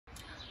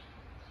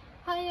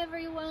Hi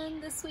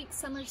everyone! This week's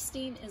Summer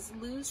Steam is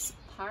loose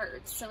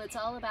parts, so it's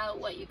all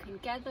about what you can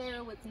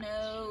gather with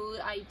no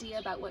idea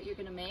about what you're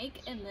going to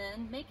make and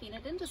then making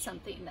it into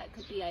something. That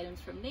could be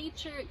items from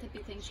nature, it could be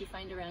things you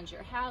find around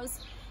your house,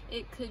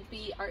 it could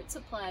be art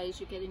supplies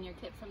you get in your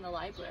kit from the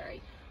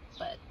library.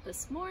 But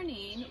this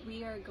morning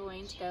we are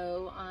going to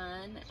go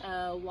on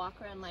a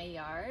walk around my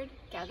yard,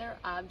 gather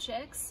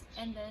objects,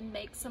 and then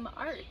make some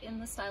art in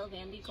the style of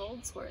Andy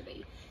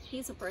Goldsworthy.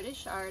 He's a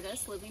British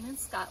artist living in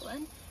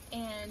Scotland,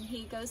 and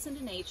he goes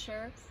into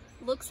nature,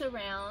 looks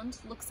around,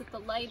 looks at the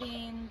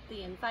lighting,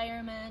 the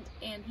environment,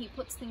 and he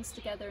puts things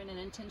together in an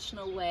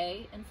intentional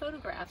way and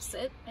photographs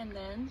it, and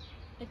then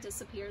it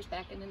disappears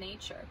back into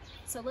nature.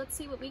 So let's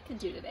see what we can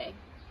do today.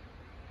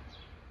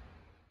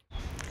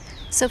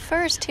 So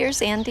first,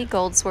 here's Andy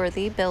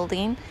Goldsworthy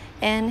building,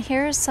 and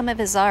here's some of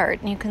his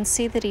art. And you can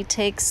see that he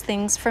takes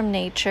things from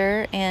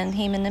nature and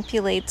he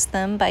manipulates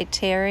them by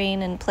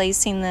tearing and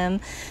placing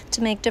them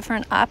to make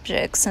different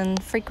objects,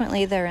 and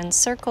frequently they're in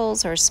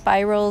circles or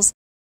spirals.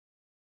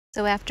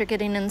 So after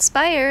getting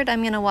inspired,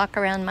 I'm going to walk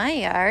around my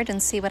yard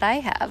and see what I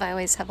have. I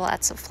always have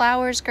lots of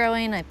flowers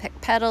growing. I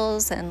pick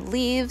petals and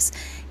leaves,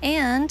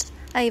 and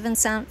I even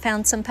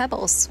found some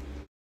pebbles.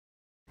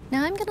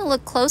 Now I'm going to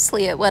look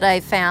closely at what I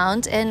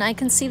found, and I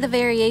can see the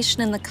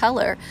variation in the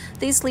color.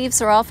 These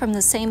leaves are all from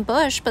the same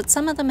bush, but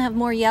some of them have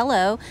more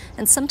yellow,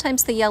 and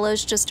sometimes the yellow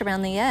is just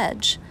around the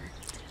edge.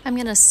 I'm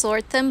going to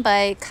sort them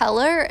by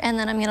color, and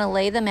then I'm going to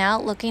lay them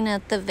out looking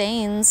at the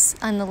veins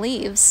on the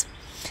leaves.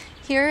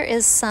 Here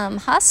is some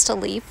hosta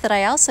leaf that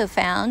I also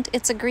found.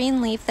 It's a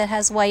green leaf that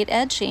has white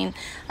edging.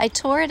 I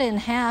tore it in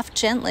half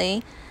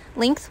gently,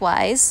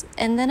 lengthwise,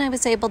 and then I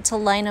was able to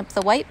line up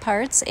the white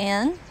parts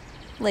and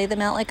lay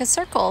them out like a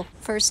circle,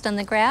 first on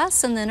the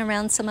grass and then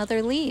around some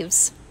other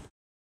leaves.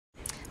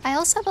 I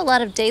also have a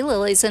lot of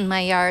daylilies in my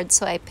yard,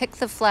 so I picked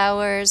the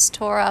flowers,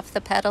 tore off the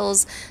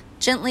petals,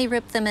 gently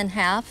ripped them in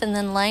half, and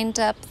then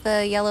lined up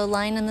the yellow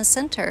line in the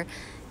center.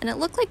 And it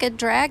looked like a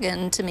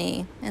dragon to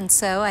me, and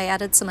so I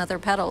added some other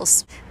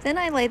petals. Then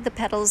I laid the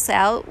petals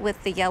out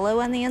with the yellow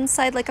on the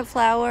inside like a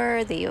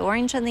flower, the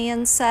orange on the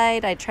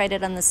inside. I tried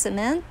it on the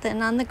cement,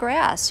 then on the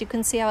grass. You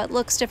can see how it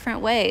looks different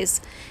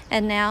ways.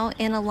 And now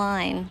in a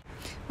line.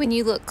 When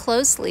you look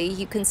closely,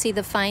 you can see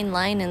the fine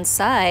line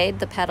inside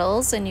the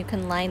petals, and you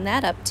can line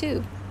that up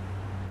too.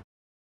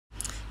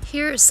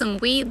 Here are some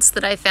weeds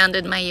that I found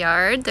in my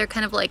yard. They're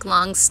kind of like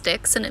long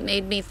sticks, and it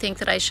made me think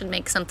that I should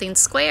make something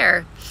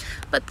square.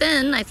 But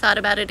then I thought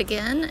about it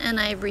again, and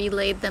I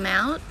relayed them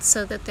out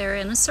so that they're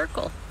in a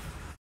circle.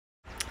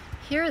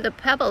 Here are the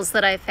pebbles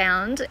that I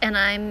found, and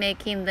I'm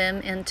making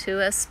them into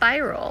a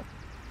spiral.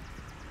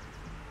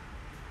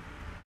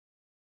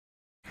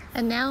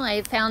 And now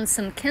I found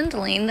some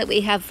kindling that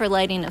we have for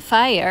lighting a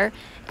fire,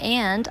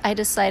 and I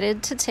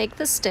decided to take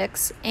the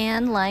sticks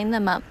and line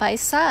them up by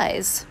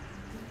size.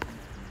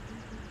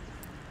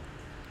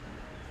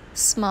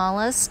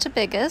 Smallest to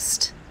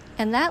biggest,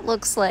 and that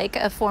looks like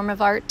a form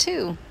of art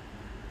too.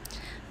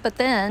 But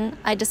then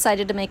I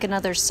decided to make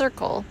another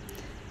circle.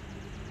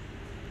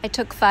 I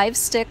took 5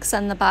 sticks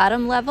on the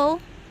bottom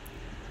level,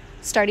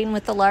 starting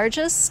with the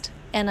largest,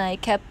 and I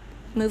kept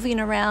moving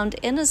around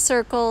in a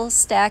circle,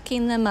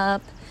 stacking them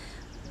up,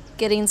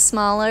 getting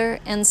smaller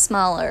and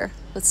smaller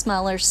with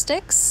smaller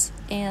sticks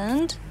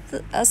and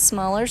a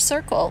smaller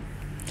circle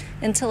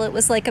until it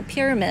was like a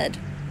pyramid.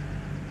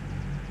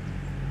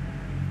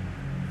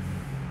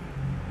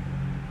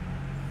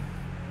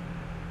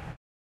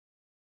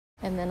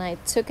 And then I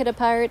took it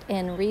apart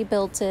and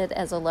rebuilt it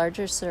as a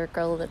larger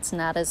circle that's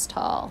not as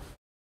tall.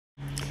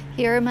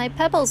 Here are my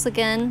pebbles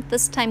again.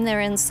 This time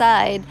they're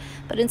inside,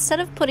 but instead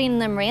of putting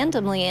them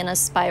randomly in a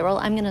spiral,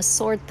 I'm going to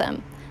sort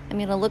them. I'm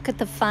going to look at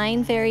the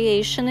fine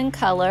variation in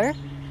color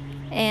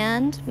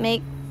and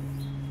make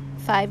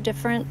 5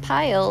 different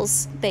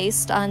piles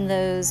based on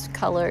those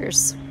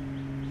colors.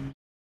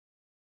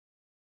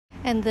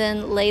 And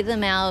then lay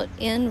them out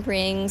in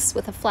rings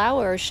with a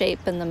flower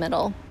shape in the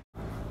middle.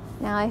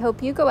 Now I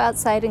hope you go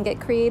outside and get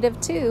creative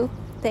too.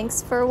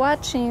 Thanks for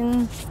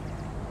watching.